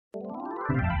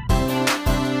Good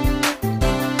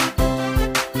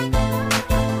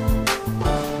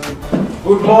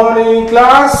morning,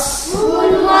 class.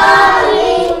 Good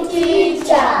morning,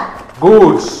 teacher.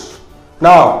 Good.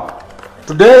 Now,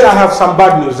 today I have some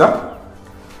bad news.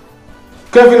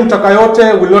 Kevin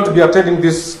Mtakayote will not be attending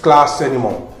this class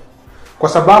anymore. Kwa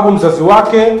sababu mzazi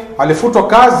wake alifutwa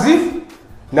kazi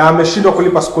na ameshindwa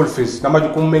kulipa school fees na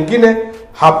majukumu mengine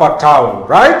hapa town,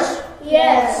 right?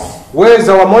 Yes. Where is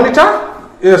our monitor?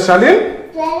 Yes, Shalin?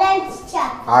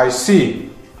 Teacher. I see.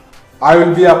 I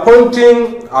will be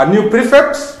appointing a new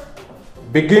prefect.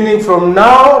 Beginning from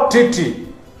now, Titi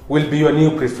will be your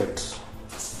new prefect.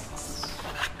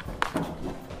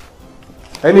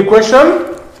 Any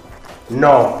question?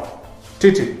 No.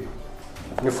 Titi,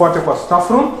 nifuate kwa staff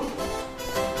room.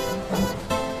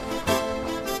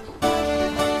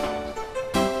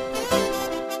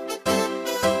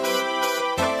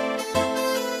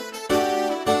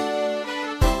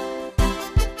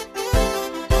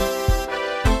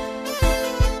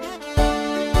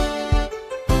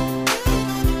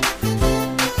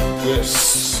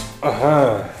 Yes.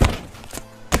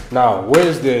 Now,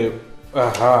 where's the...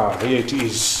 here it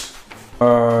is.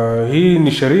 Hii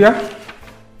ni sheria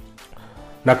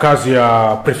na kazi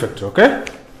ya prefect, okay?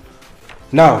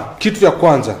 Now, kitu ya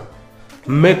kwanza,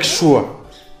 make sure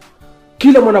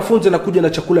kila mwanafunzi anakuja na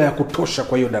chakula ya kutosha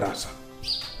kwa hiyo darasa.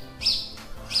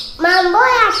 Mambo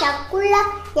ya chakula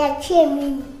yaachie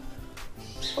mimi.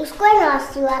 Usikuwe na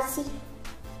wasiwasi.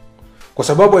 Kwa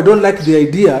sababu I don't like the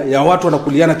idea ya watu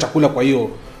wanakuliana chakula kwa hiyo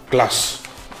class.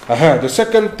 The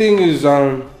second thing is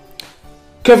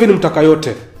Kevin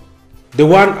Mtakayote, the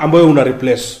one ambayo una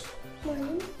replace.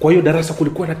 Kwa hiyo darasa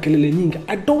kulikuwa na kelele nyingi.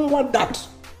 I don't want that.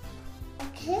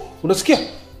 Okay. Unasikia?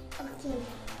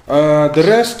 Okay. The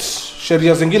rest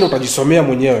sheria zingine utajisomea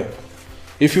mwenyewe.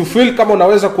 If you feel kama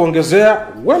unaweza kuongezea,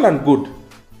 well and good.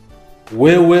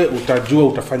 Wewe utajua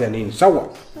utafanya nini. Sawa?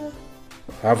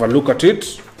 Have a look at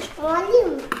it.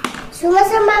 Mwalimu, si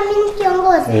umesema mimi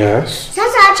kiongozi? Yes.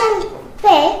 Sasa acha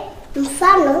nipe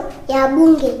mfano ya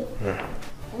bunge.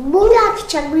 Bunge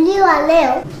akichaguliwa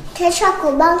leo, kesho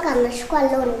kwa banka anachukua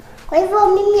loan. Kwa hivyo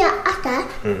mimi hata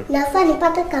nafaa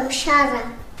nipate kamshahara.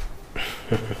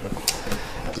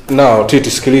 Now,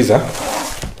 Titi, sikiliza.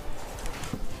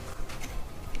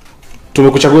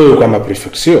 Tumekuchagua wewe kama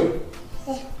prefect, sio?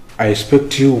 I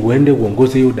expect you uende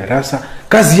uongoze hiyo darasa.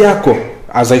 Kazi yako,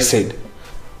 as I said,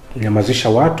 nyamazisha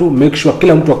watu, make sure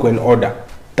kila mtu ako in order.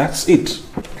 That's it.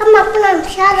 Kama kuna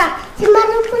mshahara, si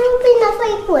marupurupu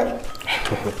inafaa ikuwe.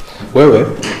 Wewe,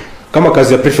 kama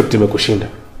kazi ya prefect imekushinda,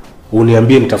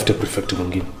 uniambie nitafute prefect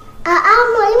mwingine.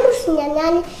 Mwalimu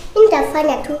usinyanyane,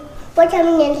 nitafanya tu. Wacha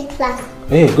mimi niende class.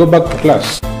 Hey, go back to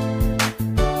class.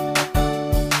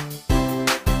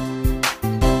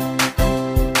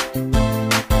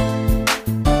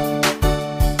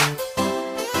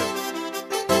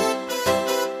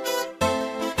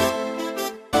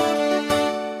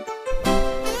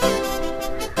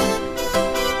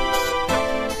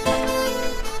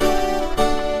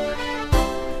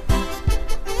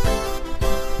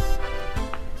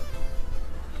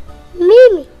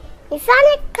 Mimi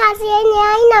nifanye kazi yenye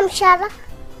haina mshahara.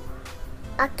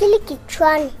 Akili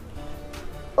kichwani.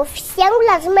 Ofisi yangu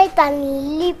lazima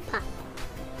itanilipa.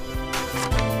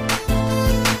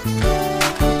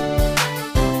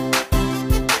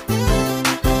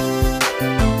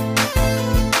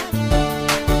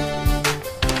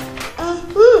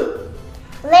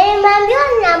 Nimeambiwa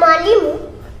na mwalimu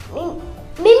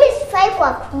mimi sifai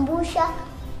kuwakumbusha,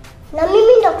 na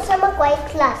mimi ndo kusema kwa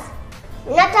hii class.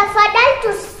 Na tafadhali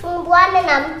tusumbuane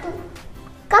na mtu.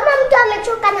 Kama mtu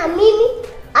amechoka na mimi,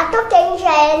 atoke nje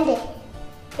aende.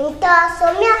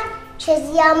 Nitawasomea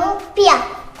sheria mpya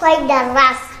kwa hii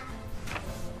darasa.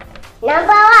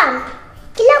 Number 1,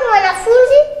 kila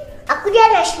mwanafunzi akuja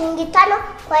na shilingi 5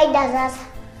 kwa hii darasa.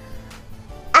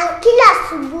 Kila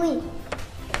asubuhi.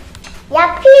 Ya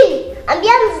pili,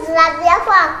 ambia mzazi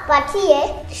yako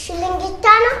akupatie shilingi 5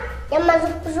 ya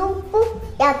mazupuzupu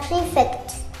ya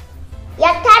prefect.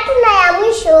 Ya tatu na ya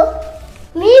mwisho,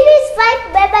 mimi sifai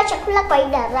kubeba chakula kwa hii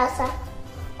darasa.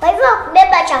 Kwa hivyo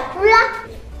kubeba chakula,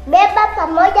 beba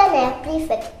pamoja na ya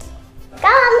prefect.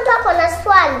 Kama mtu ako na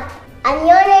swali,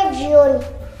 anione jioni.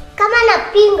 Kama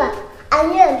napinga,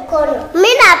 anione mkono. Mimi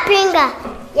napinga.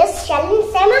 Yes,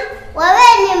 Shalin, sema.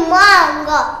 Wewe ni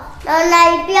mwongo na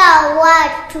unaibia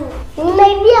watu.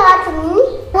 Nimeibia watu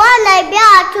nini? Wanaibia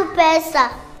watu pesa.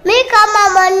 Mimi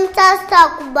kama monitor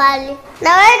sitakubali. Na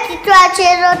wewe tuache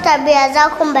hizo tabia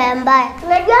zako mbaya mbaya.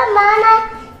 Unajua maana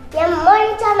ya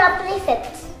monitor na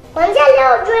prefect? Kwanza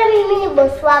leo ujue mimi ni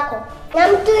boss wako. Na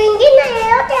mtu mwingine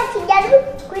yeyote akijaribu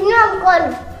kuinua mkono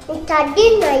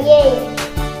nitadili na yeye.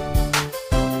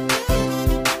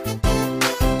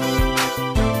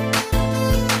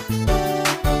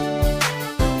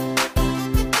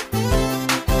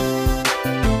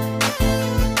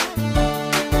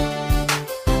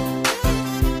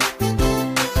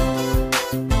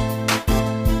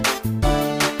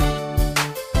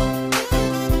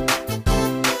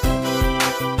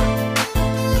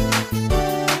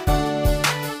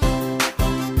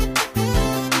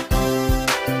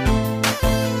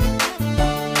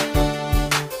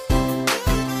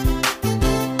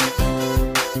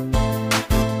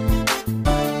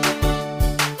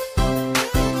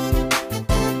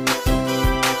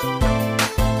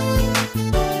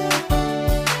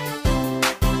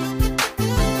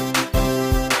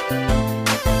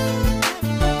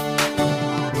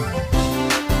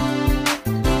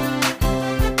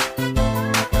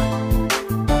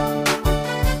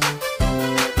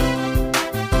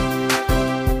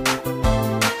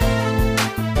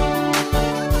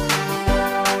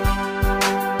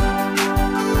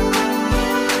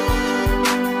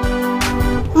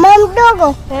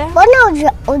 Mdogo,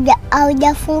 mbona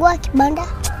hujafungua kibanda?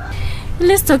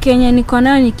 Ile stock yenye niko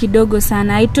nayo ni kidogo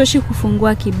sana, haitoshi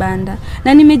kufungua kibanda.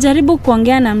 Na nimejaribu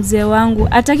kuongea na mzee wangu,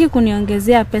 hataki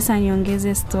kuniongezea pesa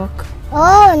niongeze stock.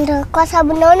 Ndio kwa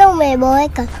sababu naona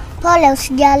umeboeka. Pole,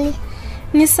 usijali.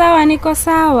 Ni sawa, niko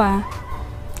sawa.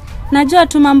 Najua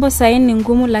tu mambo sasa ni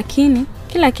ngumu lakini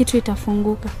kila kitu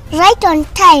itafunguka. Right on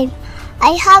time.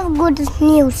 I have good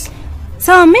news.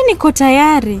 Sawa, mimi niko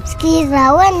tayari.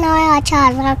 Sikiza, wewe nawe acha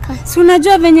haraka. Si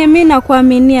unajua venye mimi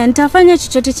nakuaminia, nitafanya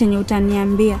chochote chenye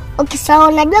utaniambia. Okay, sawa,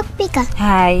 unajua kupika?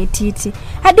 Hai titi.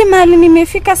 Hadi mahali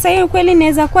nimefika sasa kweli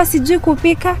naweza kuwa sijui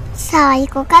kupika? Sawa,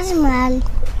 iko kazi mahali.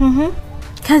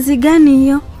 Kazi gani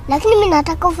hiyo? Lakini mimi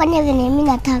nataka ufanye venye mimi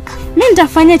nataka. Mimi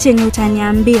nitafanya chenye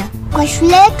utaniambia. Kwa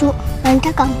shule yetu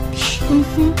nataka mpishi.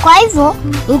 Kwa hivyo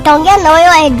nitaongea na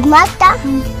wewe headmaster,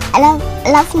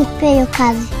 alafu nipe hiyo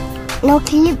kazi. Na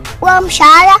ukilipwa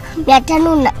mshahara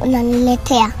 500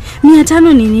 unaniletea.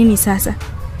 500 ni nini sasa?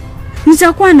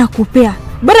 Nitakuwa nakupea.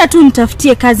 Bora tu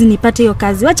nitafutie kazi nipate hiyo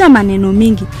kazi. Wacha maneno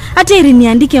mingi. Hata ili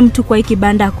niandike mtu kwa hiki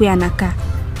banda akuwe anakaa.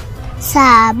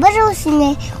 Sawa, bora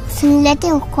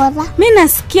usinilete ukora. Mimi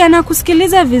nasikia na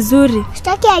kusikiliza vizuri.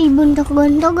 Sitaki aibu ndogo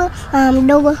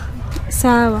mdogo.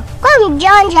 Sawa. Kwa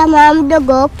mjanja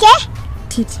mdogo, okay?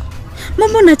 Titi.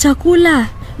 Mambo na chakula.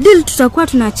 Deal tutakuwa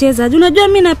tunacheza. Unajua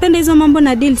mimi napenda hizo mambo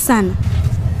na deal sana.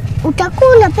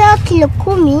 Utakuwa unapewa kilo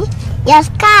 10 ya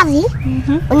sukari.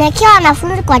 Unakiwa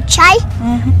wanafunzi kwa chai.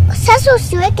 Sasa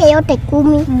usiweke yote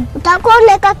 10. Utakuwa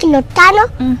unaweka kilo 5.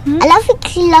 Alafu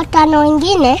kilo 5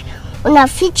 wengine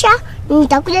unaficha.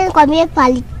 Nitakuja nikwambie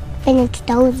pale penye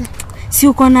tutauza. Si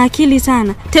uko na akili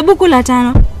sana. Tebu kula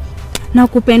 5. Na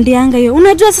kupendianga hiyo.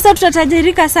 Unajua sasa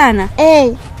tutatajirika sana.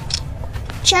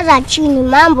 Cheza chini,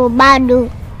 mambo bado.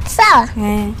 Sawa?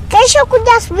 Kesho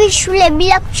kuja asubuhi shule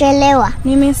bila kuchelewa.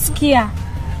 Nimesikia.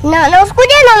 Na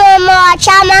usikuje na mama wa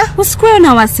chama. Usikuwe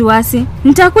na wasiwasi.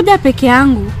 Nitakuja peke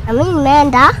yangu. Na mimi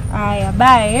nimeenda. Haya,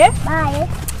 bye. Bye.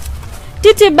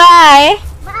 Titi, bye.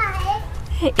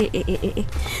 Bye.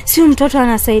 Sio mtoto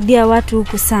anasaidia watu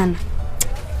huku sana.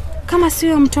 Kama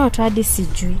sio mtoto hadi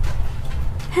sijui.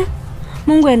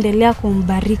 Mungu endelea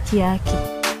kumbariki yake.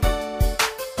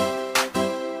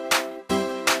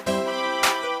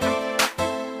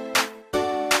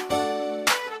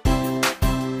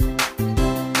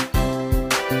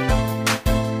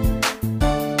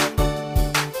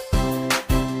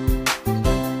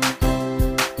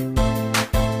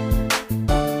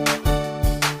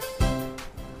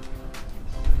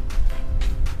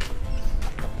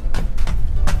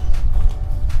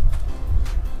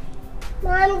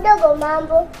 Mdogo,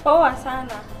 mambo. Poa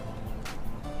sana.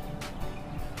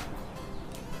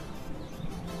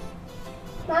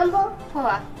 Mambo?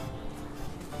 Poa.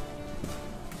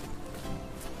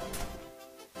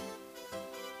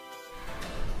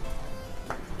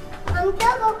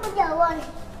 Mdogo, kuja uone.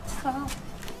 Sawa.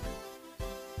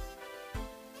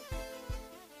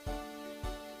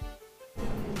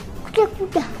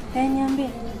 Kuja. Niambie.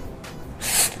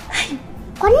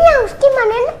 Kwa nini usikii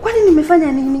maneno? Kwani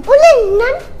nimefanya nini? Ule ni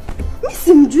nani? Mimi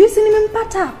simjui, si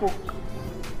nimempata hapo.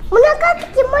 Unakaa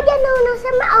kiti moja na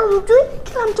unasema au mjui?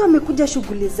 Kila mtu amekuja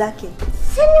shughuli zake.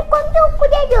 Si nikwambia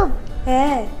ukuja job.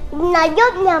 Na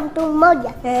job ni mtu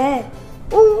mmoja.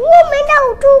 Umeenda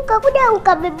utu ukakuja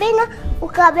ukabebana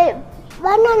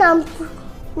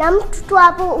na mtu tu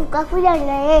hapo ukakuja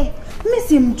na yeye. Mimi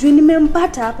simjui,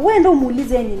 nimempata hapo. Wewe ndio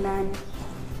umuulize ni nani.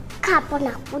 Kapo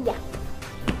nakuja.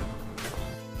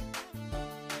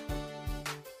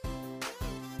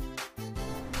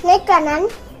 Naitwa nani?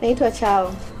 Naitwa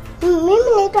Chao. Mimi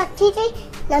naitwa Titi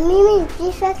na mimi ni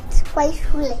prefect kwa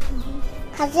shule.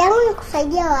 Kazi yangu ni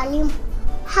kusaidia walimu.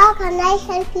 How can I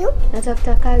help you?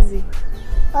 Natafuta kazi.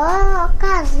 Oh,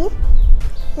 kazi?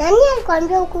 Nani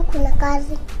alikwambia huku kuna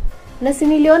kazi? Na si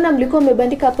niliona mlikuwa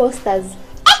mmebandika posters.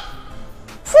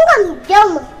 Funga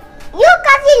mdomo. Hiyo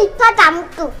kazi ilipata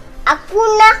mtu.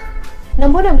 Hakuna. Na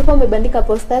mbona mlikuwa mmebandika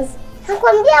posters?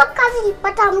 Nakwambia kazi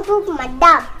ilipata mtu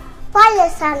madam. Pale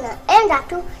sana. Enda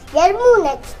tu. Jaribu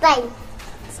next time.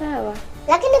 Sawa.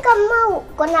 Lakini kama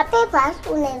uko na papers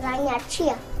unaweza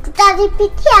niachia.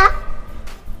 Tutazipitia.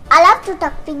 Alafu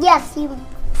tutakupigia simu.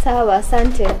 Sawa,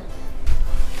 asante.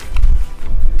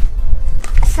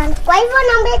 Asante. Kwa hivyo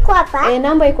namba iko hapa?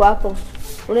 Namba iko hapo.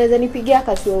 Unaweza nipigia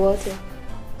wakati wowote.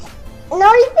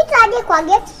 Na ulipita aje kwa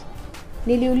gate?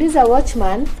 Niliuliza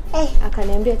watchman,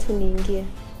 akaniambia tu niingie.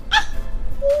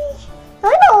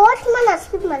 Wewe watchman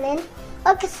asipi maneno.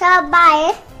 Okay, sawa,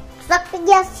 bye.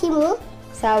 Tutakupigia simu.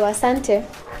 Sawa, asante.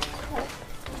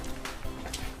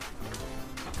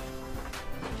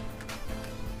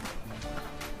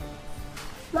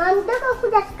 Mama, nataka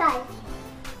kuja Sky.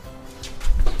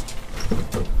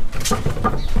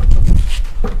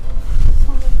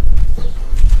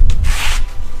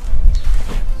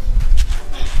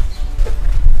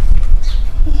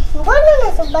 Mbona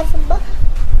unasubashuba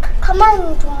kama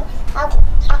mtu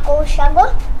ako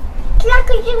ushago? Kila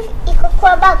kitu iko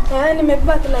kwa bag.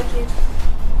 Nimebeba kila kitu.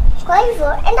 Kwa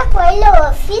hivyo enda kwa ile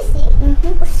ofisi,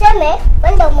 useme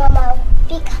wenda mama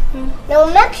pika. Na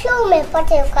make sure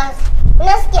umepata hiyo kazi.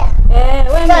 Unasikia?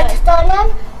 Wewe. Tutaonana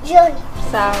jioni.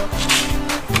 Sawa.